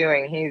he's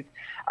doing, he's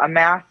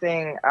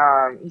amassing,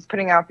 he's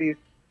putting out these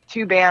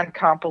 2-band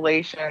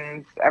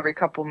compilations every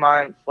couple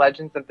months,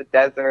 Legends of the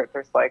Desert.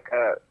 There's like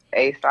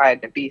a side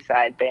and a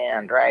B-side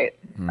band, right?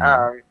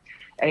 Mm-hmm.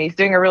 And he's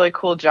doing a really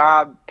cool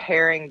job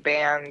pairing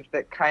bands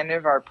that kind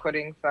of are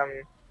putting some,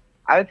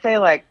 I would say,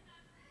 like,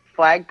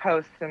 flag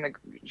posts in the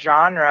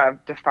genre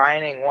of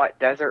defining what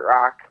desert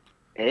rock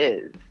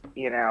is,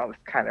 it's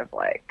kind of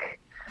like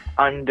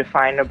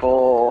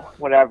undefinable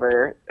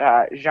whatever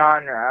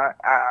genre.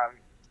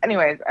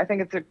 Anyways, I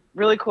think it's a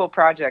really cool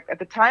project. At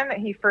the time that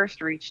he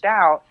first reached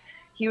out,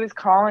 he was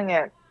calling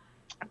it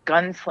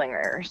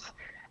Gunslingers.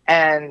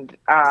 And,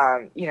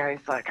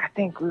 he's like, I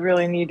think we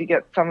really need to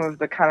get some of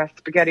the kind of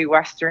spaghetti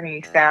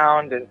western-y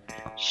sound. And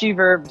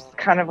She-Verb's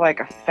kind of like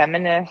a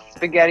feminist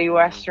spaghetti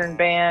western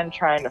band,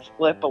 trying to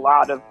flip a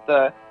lot of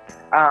the,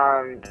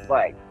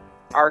 like,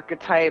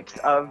 archetypes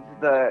of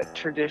the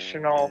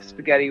traditional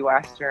spaghetti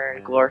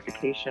western,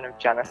 glorification of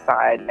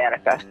genocide,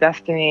 manifest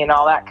destiny, and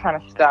all that kind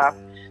of stuff.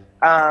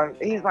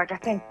 He's like, I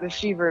think the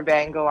She-Verb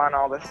angle on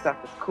all this stuff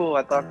is cool.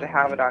 I'd love to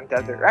have it on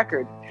Desert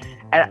Records.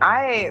 And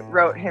I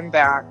wrote him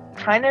back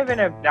kind of an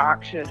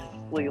obnoxious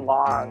ridiculously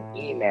long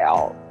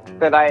email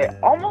that I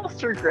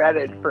almost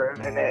regretted for a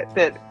minute,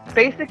 that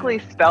basically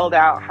spelled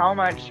out how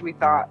much we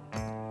thought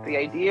the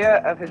idea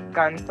of his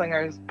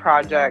Gunslingers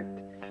project,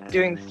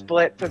 doing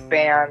splits with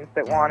bands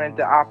that wanted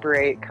to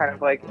operate kind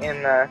of like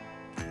in the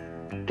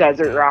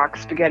desert rock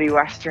spaghetti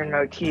western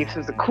motifs,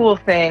 was a cool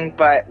thing,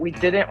 but we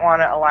didn't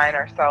want to align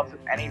ourselves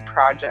with any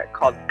project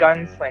called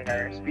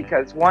Gunslingers,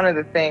 because one of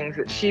the things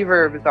that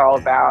She-Verb is all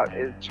about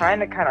is trying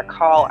to kind of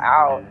call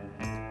out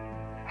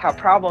how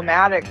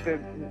problematic the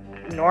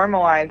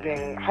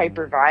normalizing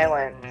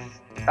hyperviolence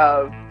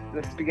of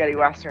the spaghetti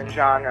western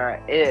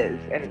genre is.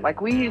 And like,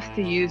 we used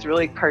to use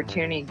really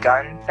cartoony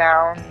gun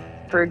sounds,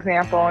 for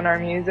example, in our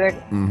music,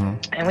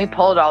 and we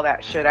pulled all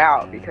that shit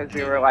out because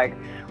we were like,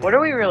 what are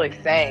we really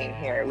saying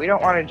here? We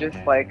don't want to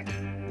just like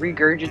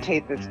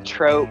regurgitate this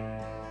trope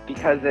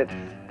because it's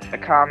a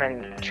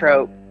common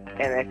trope,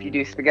 and if you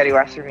do spaghetti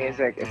western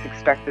music, it's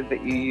expected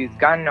that you use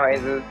gun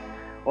noises.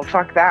 Well,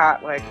 fuck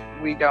that. Like,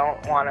 we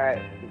don't want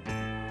to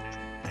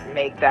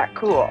make that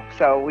cool.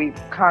 So we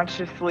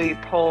consciously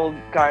pulled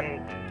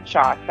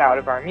gunshots out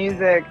of our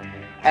music,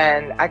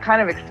 and I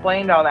kind of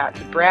explained all that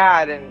to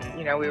Brad, and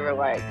we were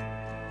like,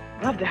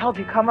 I'd love to help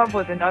you come up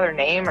with another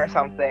name or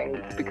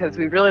something, because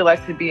we really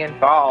like to be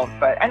involved.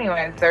 But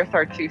anyways, there's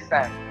our 2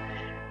 cents.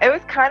 It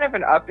was kind of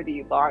an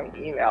uppity long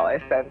email I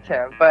sent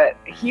him, but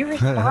he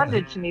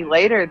responded to me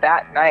later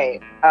that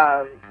night,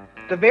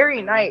 the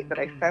very night that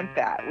I sent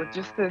that, with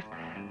just this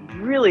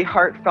really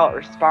heartfelt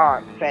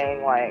response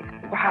saying like,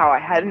 wow, I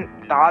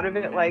hadn't thought of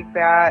it like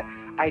that.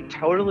 I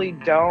totally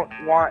don't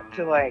want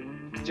to like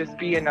just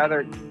be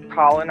another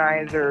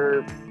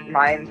colonizer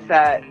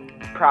mindset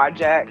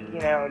project,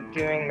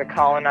 doing the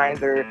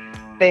colonizer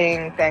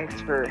thing.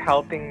 Thanks for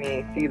helping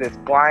me see this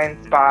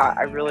blind spot.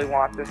 I really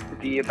want this to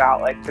be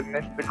about like the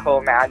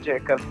mystical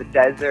magic of the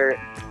desert.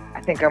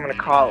 I think I'm going to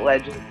call it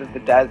Legends of the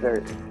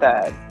Desert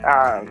instead.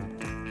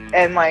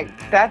 And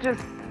like, that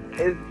just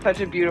is such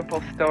a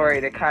beautiful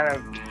story to kind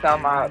of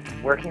sum up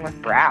working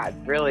with Brad,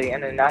 really,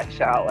 in a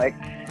nutshell. Like,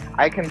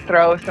 I can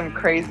throw some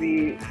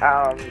crazy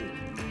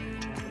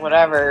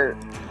whatever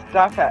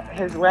stuff at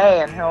his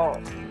way, and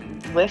he'll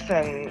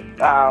listen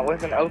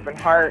with an open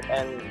heart,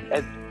 and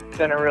it's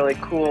been a really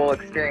cool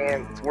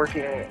experience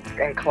working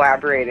and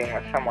collaborating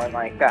with someone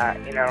like that.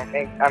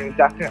 I'm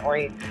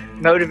definitely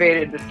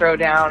motivated to throw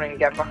down and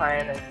get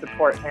behind and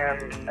support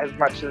him as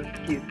much as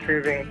he's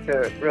proving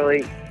to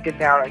really get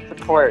down and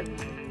support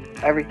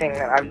everything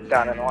that I've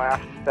done in the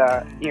last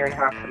year and a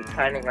half since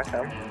signing with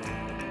him.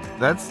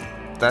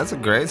 That's a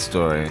great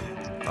story.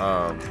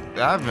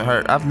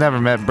 I've never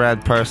met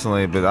Brad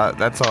personally, but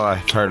that's all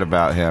I've heard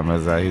about him,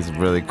 is that he's a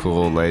really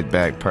cool, laid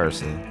back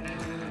person.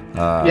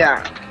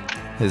 Yeah.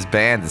 His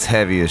band is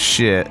heavy as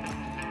shit.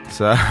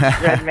 So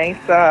Red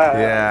Mesa.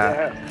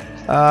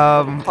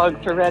 Yeah.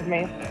 Plug for Red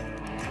Mesa.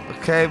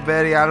 Okay,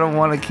 Betty, I don't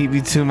want to keep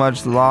you too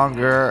much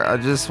longer. I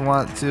just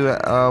want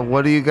to,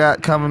 what do you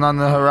got coming on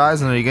the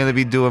horizon? Are you going to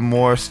be doing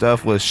more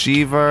stuff with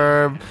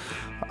She-Verb?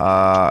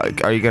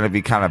 Are you going to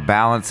be kind of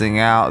balancing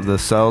out the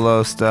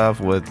solo stuff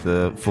with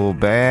the full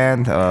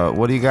band?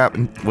 What do you got?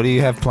 What do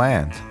you have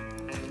planned?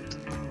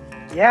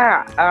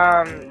 Yeah,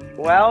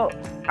 well,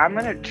 I'm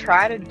going to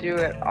try to do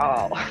it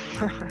all.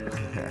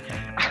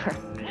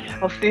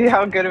 We'll see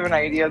how good of an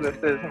idea this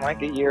is in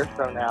like a year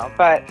from now.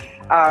 But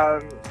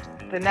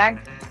the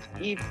next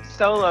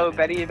solo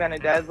Betty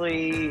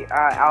Benededli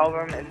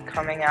album is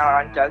coming out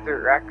on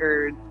Desert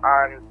Records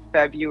on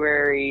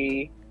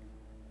February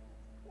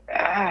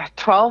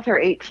 12th or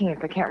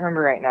 18th. I can't remember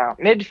right now.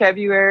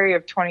 Mid-February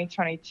of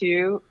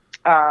 2022.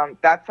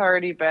 That's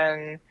already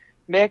been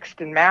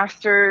mixed and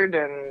mastered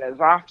and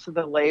is off to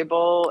the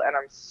label, and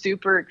I'm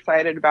super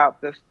excited about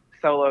this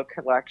solo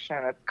collection.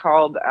 It's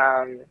called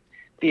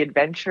The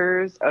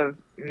Adventures of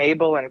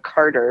Mabel and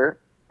Carter,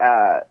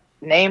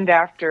 named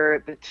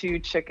after the 2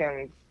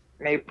 chickens,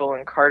 Mabel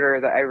and Carter,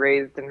 that I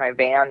raised in my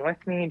van with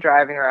me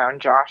driving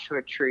around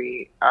Joshua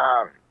Tree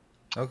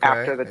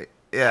after the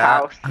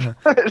house.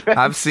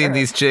 I've seen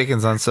these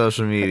chickens on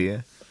social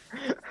media.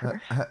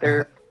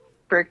 They're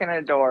freaking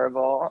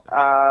adorable.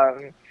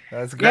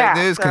 That's great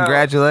news. So,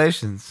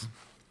 congratulations.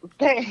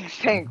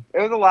 Thanks. It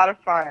was a lot of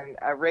fun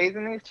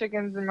raising these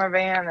chickens in my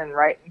van and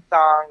writing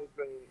songs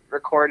and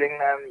recording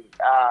them.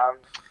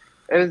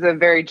 It was a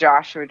very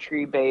Joshua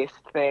Tree based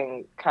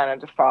thing, kind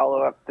of to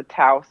follow up the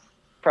Taos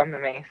from the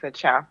Mesa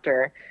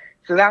chapter.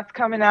 So that's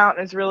coming out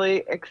and is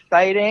really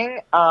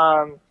exciting.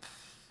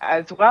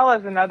 As well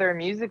as another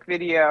music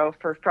video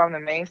for From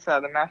the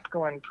Mesa, the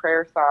Mescaline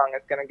Prayer song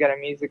is going to get a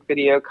music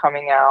video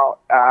coming out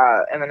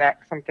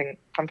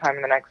sometime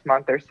in the next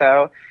month or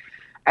so.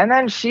 And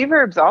then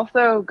She-Verb's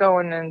also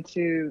going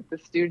into the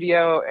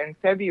studio in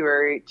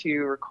February to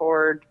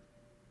record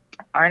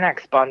our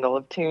next bundle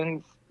of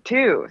tunes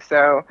too.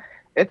 So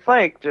it's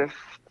like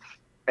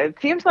it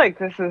seems like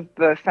this is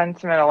the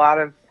sentiment a lot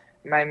of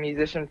my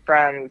musician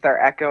friends are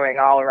echoing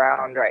all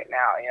around right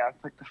now.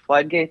 It's like the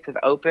floodgates have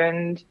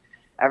opened.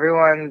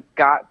 Everyone's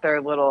got their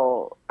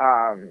little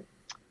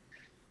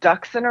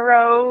ducks in a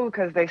row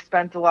because they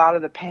spent a lot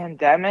of the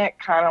pandemic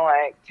kind of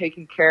like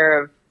taking care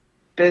of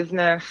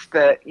business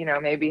that, you know,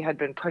 maybe had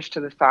been pushed to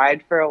the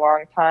side for a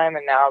long time.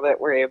 And now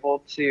that we're able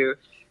to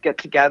get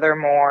together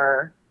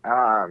more,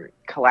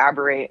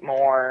 collaborate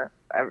more,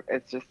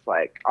 it's just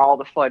like all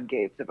the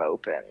floodgates have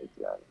opened.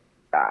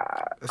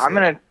 I'm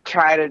going to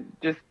try to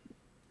just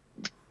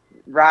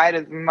ride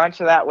as much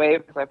of that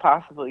wave as I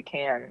possibly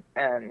can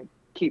and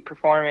keep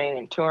performing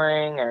and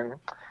touring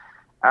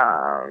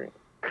and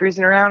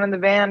cruising around in the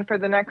van for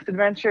the next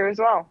adventure as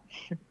well.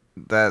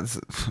 That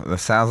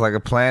sounds like a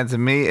plan to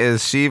me.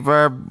 Is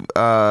She-Verb,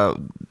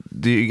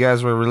 do you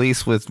guys were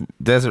released with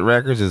Desert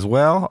Records as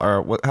well,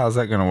 or what? How's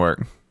that gonna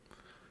work?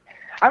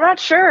 I'm not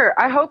sure.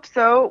 I hope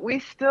so. We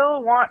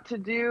still want to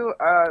do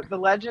the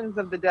Legends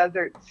of the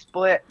Desert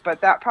split,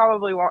 but that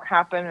probably won't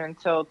happen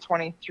until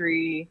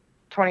 2023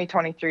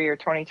 or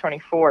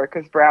 2024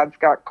 because Brad's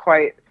got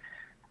quite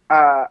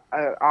an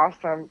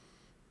awesome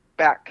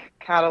back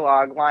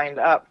catalog lined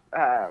up.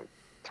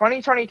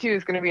 2022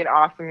 is going to be an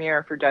awesome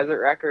year for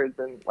Desert Records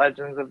and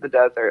Legends of the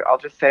Desert. I'll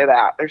just say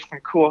that. There's some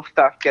cool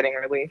stuff getting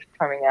released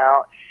coming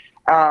out.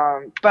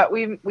 But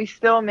we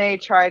still may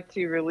try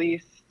to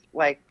release,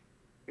 like,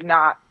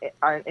 not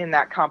in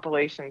that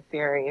compilation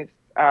series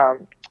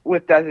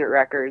with Desert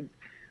Records.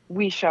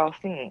 We shall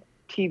see.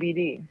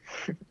 TBD.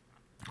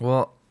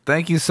 Well,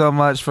 thank you so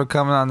much for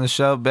coming on the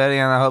show, Betty,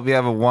 and I hope you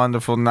have a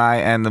wonderful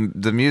night. And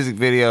the music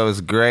video is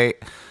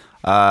great.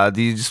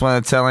 Do you just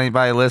want to tell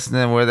anybody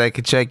listening where they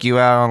could check you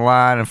out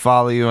online and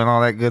follow you and all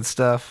that good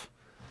stuff?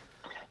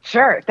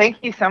 Sure. Thank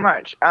you so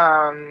much.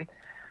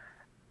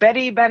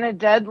 Betty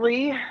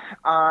Benededley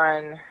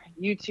on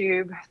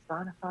YouTube,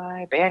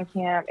 Spotify,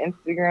 Bandcamp,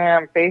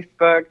 Instagram,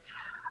 Facebook.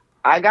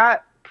 I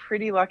got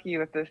pretty lucky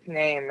with this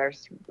name.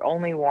 There's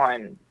only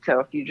one. So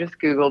if you just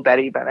Google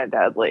Betty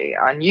Benededley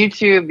on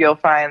YouTube, you'll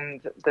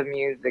find the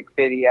music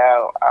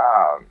video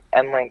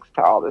and links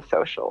to all the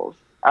socials.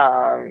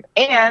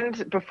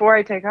 And before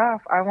I take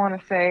off, I want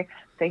to say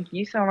thank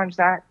you so much,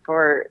 Zach,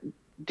 for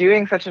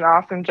doing such an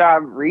awesome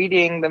job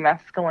reading the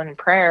Mescaline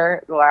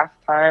Prayer the last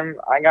time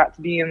I got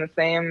to be in the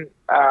same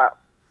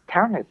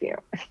town as you.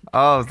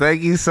 Oh,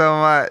 thank you so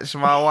much.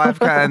 My wife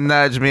kind of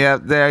nudged me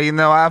up there. You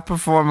know, I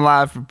perform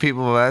live for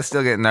people, but I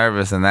still get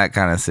nervous in that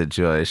kind of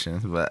situation.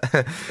 But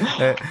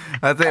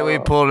I think we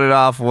pulled it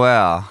off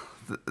well.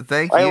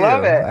 Thank you. I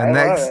love it. And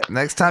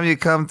next time you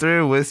come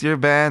through with your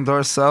band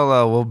or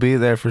solo, we'll be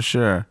there for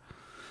sure.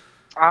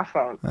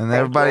 Awesome. And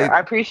everybody, I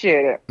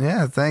appreciate it.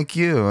 Yeah, thank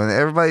you. And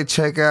everybody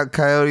check out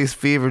Coyote's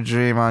Fever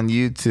Dream on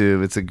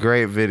YouTube. It's a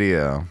great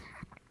video.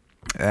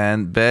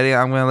 And Betty,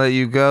 I'm going to let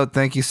you go.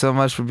 Thank you so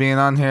much for being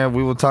on here.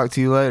 We will talk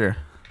to you later.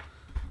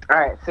 All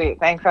right, sweet.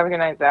 Thanks. Have a good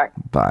night, Zach.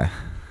 Bye.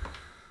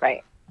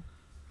 Bye.